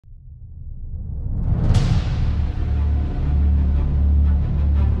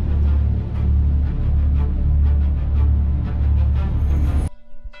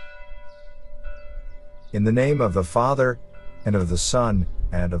In the name of the Father, and of the Son,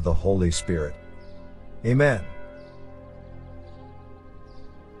 and of the Holy Spirit. Amen.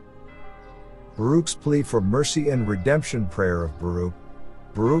 Baruch's plea for mercy and redemption. Prayer of Baruch.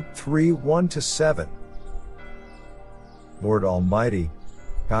 Baruch 3:1-7. Lord Almighty,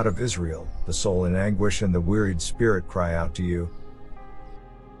 God of Israel, the soul in anguish and the wearied spirit cry out to you.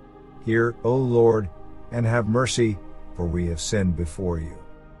 Hear, O Lord, and have mercy, for we have sinned before you.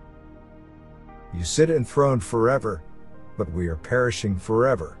 You sit enthroned forever, but we are perishing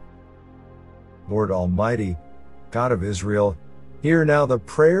forever. Lord Almighty, God of Israel, hear now the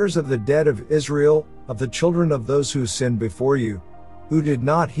prayers of the dead of Israel, of the children of those who sinned before you, who did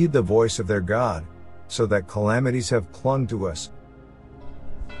not heed the voice of their God, so that calamities have clung to us.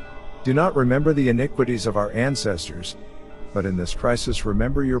 Do not remember the iniquities of our ancestors, but in this crisis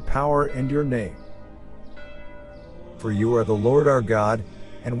remember your power and your name. For you are the Lord our God,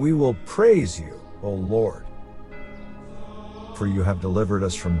 and we will praise you, O Lord. For you have delivered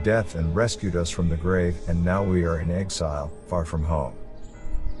us from death and rescued us from the grave, and now we are in exile, far from home.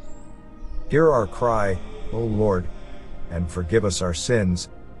 Hear our cry, O Lord, and forgive us our sins,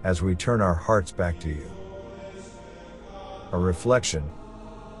 as we turn our hearts back to you. A reflection.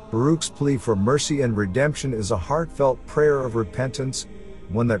 Baruch's plea for mercy and redemption is a heartfelt prayer of repentance,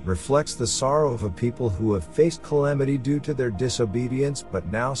 one that reflects the sorrow of a people who have faced calamity due to their disobedience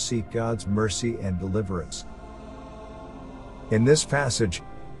but now seek God's mercy and deliverance. In this passage,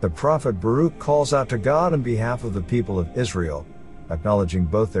 the prophet Baruch calls out to God on behalf of the people of Israel, acknowledging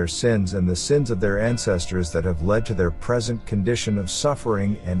both their sins and the sins of their ancestors that have led to their present condition of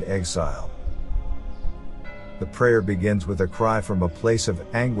suffering and exile. The prayer begins with a cry from a place of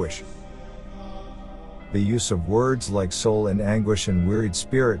anguish. The use of words like soul in anguish and wearied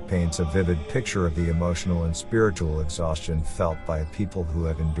spirit paints a vivid picture of the emotional and spiritual exhaustion felt by a people who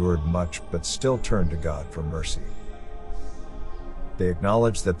have endured much but still turn to God for mercy. They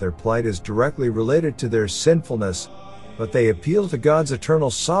acknowledge that their plight is directly related to their sinfulness, but they appeal to God's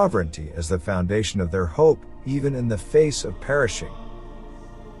eternal sovereignty as the foundation of their hope, even in the face of perishing.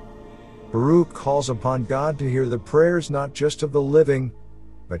 Baruch calls upon God to hear the prayers not just of the living,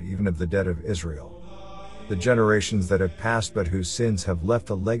 but even of the dead of Israel, the generations that have passed but whose sins have left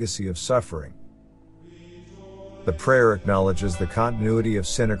a legacy of suffering. The prayer acknowledges the continuity of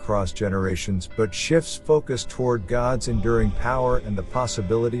sin across generations but shifts focus toward God's enduring power and the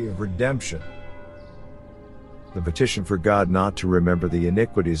possibility of redemption. The petition for God not to remember the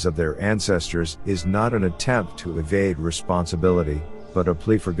iniquities of their ancestors is not an attempt to evade responsibility, but a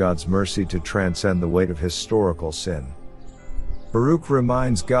plea for God's mercy to transcend the weight of historical sin. Baruch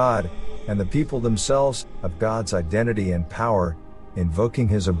reminds God, and the people themselves, of God's identity and power, invoking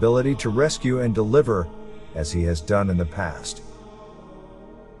His ability to rescue and deliver, as He has done in the past.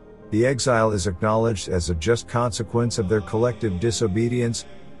 The exile is acknowledged as a just consequence of their collective disobedience,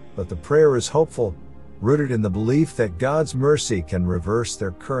 but the prayer is hopeful, rooted in the belief that God's mercy can reverse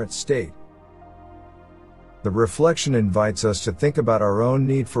their current state. The reflection invites us to think about our own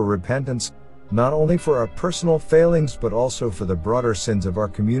need for repentance, not only for our personal failings but also for the broader sins of our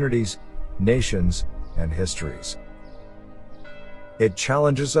communities, nations, and histories. It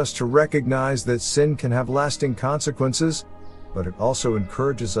challenges us to recognize that sin can have lasting consequences, but it also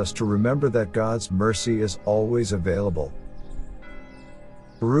encourages us to remember that God's mercy is always available.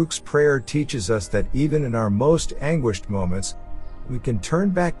 Baruch's prayer teaches us that even in our most anguished moments, we can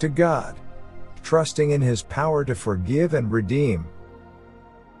turn back to God, trusting in His power to forgive and redeem.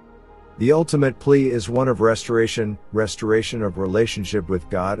 The ultimate plea is one of restoration of relationship with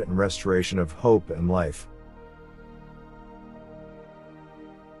God and restoration of hope and life.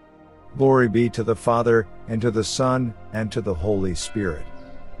 Glory be to the Father, and to the Son, and to the Holy Spirit.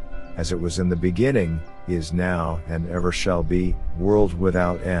 As it was in the beginning, is now, and ever shall be, world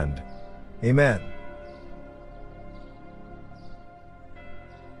without end. Amen.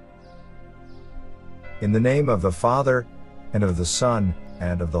 In the name of the Father, and of the Son,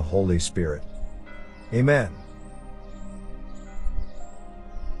 and of the Holy Spirit. Amen.